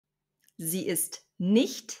Sie ist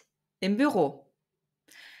nicht im Büro.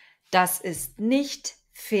 Das ist nicht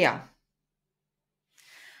fair.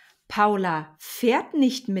 Paula fährt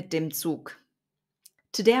nicht mit dem Zug.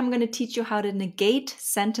 Today I'm going to teach you how to negate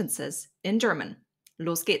sentences in German.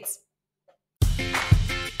 Los geht's.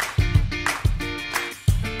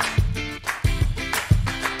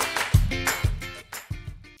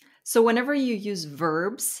 So whenever you use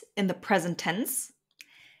verbs in the present tense,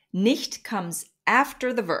 nicht comes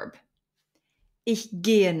after the verb. Ich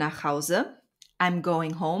gehe nach Hause. I'm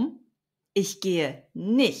going home. Ich gehe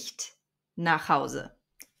nicht nach Hause.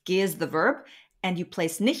 Gehe is the verb and you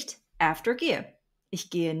place nicht after gehe. Ich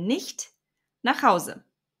gehe nicht nach Hause.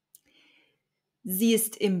 Sie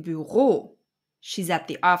ist im Büro. She's at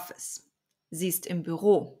the office. Sie ist im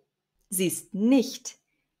Büro. Sie ist nicht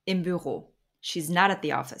im Büro. She's not at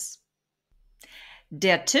the office.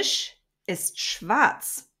 Der Tisch ist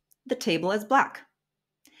schwarz. The table is black.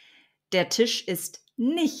 Der Tisch ist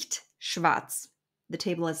nicht schwarz. The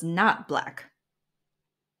table is not black.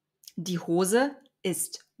 Die Hose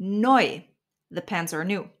ist neu. The pants are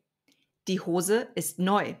new. Die Hose ist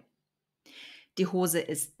neu. Die Hose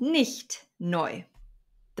ist nicht neu.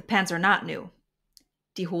 The pants are not new.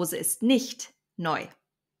 Die Hose ist nicht neu.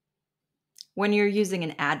 When you're using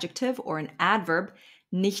an adjective or an adverb,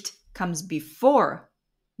 nicht comes before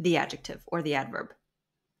the adjective or the adverb.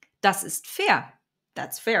 Das ist fair.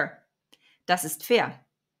 That's fair. Das ist fair.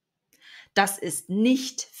 Das ist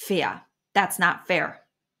nicht fair. That's not fair.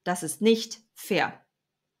 Das ist nicht fair.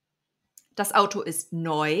 Das Auto ist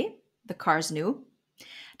neu. The car's new.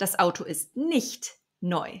 Das Auto ist nicht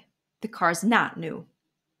neu. The car's not new.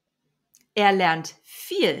 Er lernt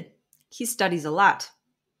viel. He studies a lot.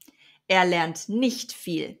 Er lernt nicht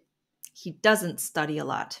viel. He doesn't study a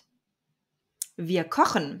lot. Wir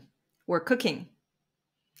kochen. We're cooking.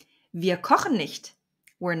 Wir kochen nicht.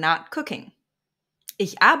 We're not cooking.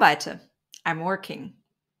 Ich arbeite. I'm working.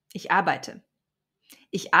 Ich arbeite.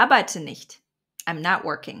 Ich arbeite nicht. I'm not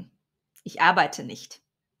working. Ich arbeite nicht.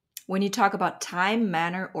 When you talk about time,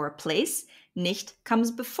 manner, or place, nicht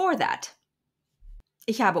comes before that.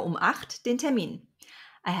 Ich habe um 8 den Termin.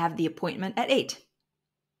 I have the appointment at 8.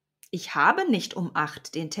 Ich habe nicht um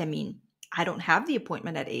 8 den Termin. I don't have the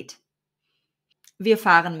appointment at 8. Wir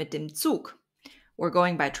fahren mit dem Zug. We're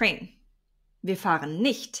going by train. Wir fahren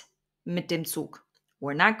nicht mit dem Zug.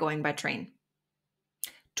 We're not going by train.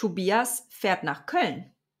 Tobias fährt nach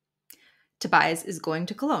Köln. Tobias is going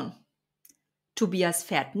to Cologne. Tobias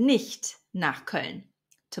fährt nicht nach Köln.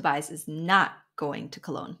 Tobias is not going to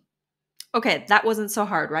Cologne. Okay, that wasn't so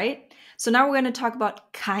hard, right? So now we're going to talk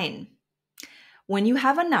about KEIN. When you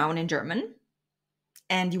have a noun in German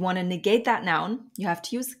and you want to negate that noun, you have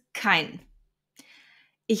to use KEIN.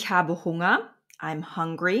 Ich habe Hunger. I'm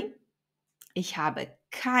hungry. Ich habe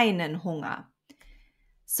keinen Hunger.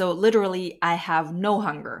 So literally, I have no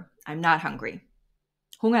hunger. I'm not hungry.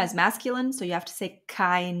 Hunger is masculine, so you have to say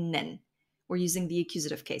keinen. We're using the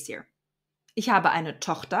accusative case here. Ich habe eine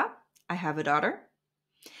Tochter. I have a daughter.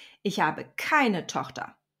 Ich habe keine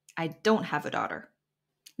Tochter. I don't have a daughter.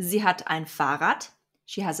 Sie hat ein Fahrrad.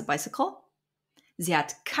 She has a bicycle. Sie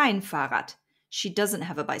hat kein Fahrrad. She doesn't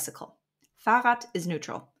have a bicycle. Fahrrad is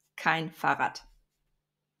neutral. Kein Fahrrad.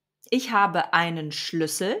 Ich habe einen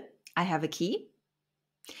Schlüssel. I have a key.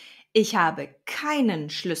 Ich habe keinen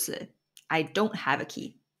Schlüssel. I don't have a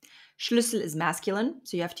key. Schlüssel is masculine,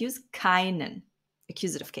 so you have to use keinen.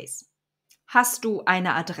 Accusative case. Hast du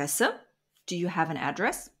eine Adresse? Do you have an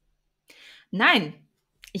address? Nein,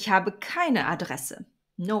 ich habe keine Adresse.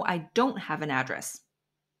 No, I don't have an address.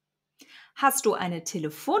 Hast du eine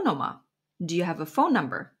Telefonnummer? Do you have a phone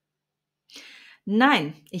number?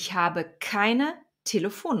 Nein, ich habe keine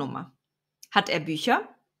Telefonnummer. Hat er Bücher?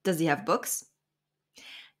 Does he have books?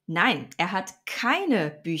 Nein, er hat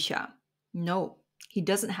keine Bücher. No, he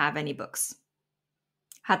doesn't have any books.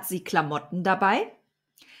 Hat sie Klamotten dabei?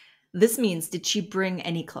 This means, did she bring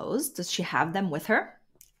any clothes? Does she have them with her?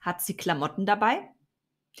 Hat sie Klamotten dabei?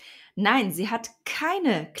 Nein, sie hat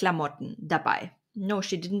keine Klamotten dabei. No,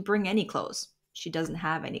 she didn't bring any clothes. She doesn't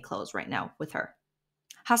have any clothes right now with her.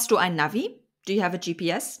 Hast du ein Navi? Do you have a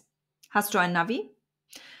GPS? Hast du ein Navi?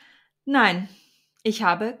 Nein, ich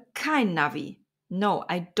habe kein Navi. No,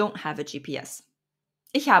 I don't have a GPS.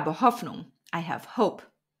 Ich habe Hoffnung. I have hope.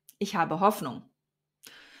 Ich habe Hoffnung.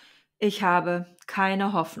 Ich habe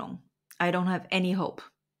keine Hoffnung. I don't have any hope.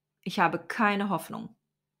 Ich habe keine Hoffnung.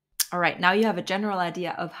 All right, now you have a general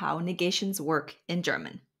idea of how negations work in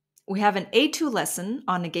German. We have an A2 lesson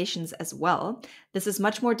on negations as well. This is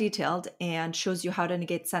much more detailed and shows you how to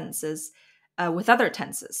negate sentences with other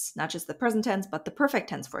tenses, not just the present tense, but the perfect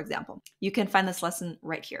tense, for example. You can find this lesson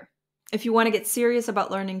right here. If you want to get serious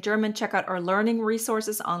about learning German, check out our learning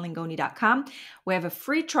resources on lingoni.com. We have a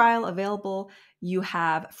free trial available. You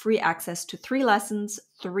have free access to 3 lessons,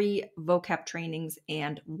 3 vocab trainings,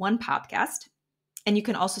 and 1 podcast. And you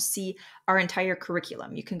can also see our entire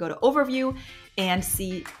curriculum. You can go to overview and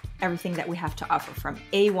see everything that we have to offer from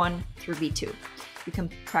A1 through B2. You can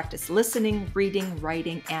practice listening, reading,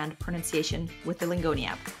 writing, and pronunciation with the Lingoni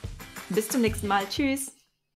app. Bis zum nächsten Mal. Tschüss!